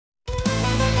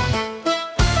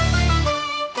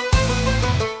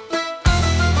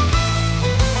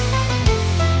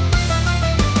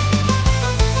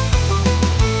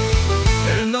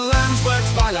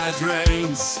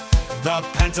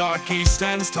Pentarchy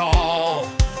stands tall,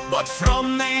 but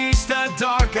from the east a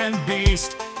darkened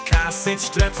beast casts its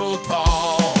dreadful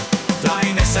pall.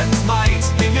 Dynessen's might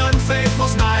in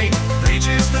Unfaithful's night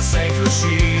breaches the sacred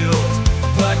shield.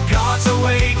 The gods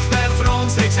awake, their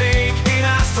thrones they take in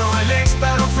Astralyx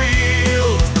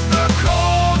battlefield. The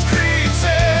cold creeps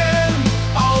in,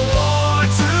 a war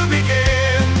to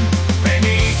begin.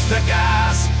 Beneath the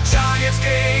gas, giants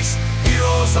gaze,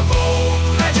 heroes of old,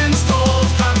 legends told,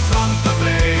 confront the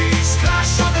blaze.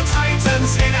 Clash of the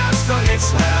titans in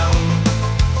Astralyx helm.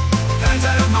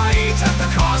 Pentad of Might at the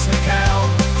cosmic helm.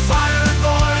 Fire and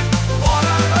void,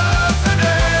 water, earth and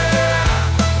air.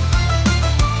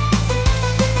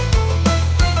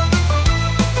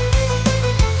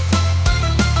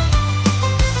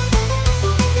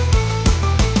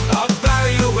 A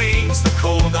barrier wanes, the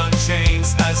cold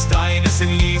unchains, as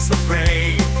Dynessen leads the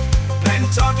fray.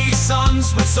 Pentarchy's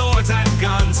sons with swords and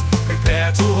guns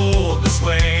prepare to hold the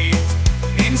sway.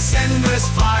 Incendious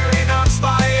fire in our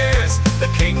spires, the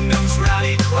kingdom's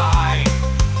rally cry.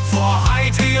 For high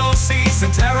DOCs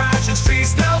and Terragent's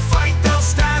trees, they'll fight, they'll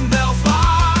stand, they'll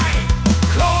fight.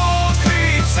 Cold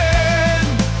creeps in,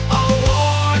 a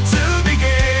war to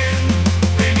begin.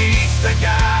 Beneath the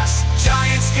gas,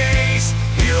 giants gaze,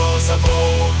 heroes of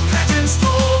old, legends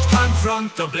told,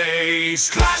 confront the blaze.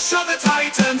 Clash of the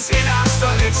titans in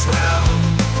Astralyx realm.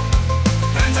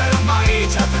 Pentad of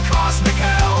Might at the cosmic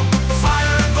helm.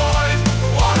 Fire and void,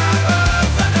 water,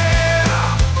 earth and air.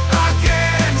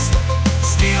 Against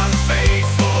the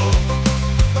unfaithful,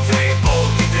 they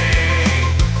boldly day.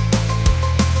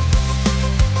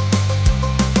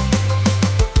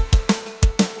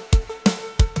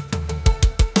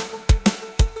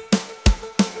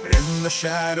 In the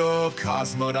shadow of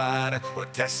Cosmodyne, where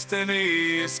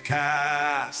destiny is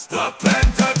cast, the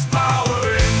Pentad's power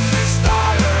in this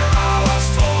dire hour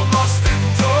storm must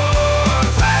endure.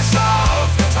 Clash of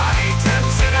the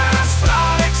titans in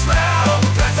Astralyx realm.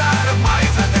 Pentad of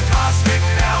Might and the cosmic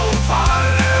helm. On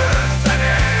earth and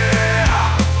air.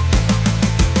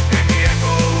 In the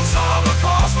echoes of a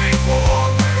cosmic war,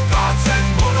 where gods and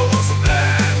mortals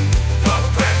blend, the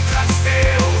Pentad's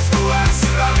tale through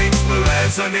Astralyx will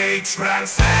resonate,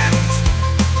 transcend.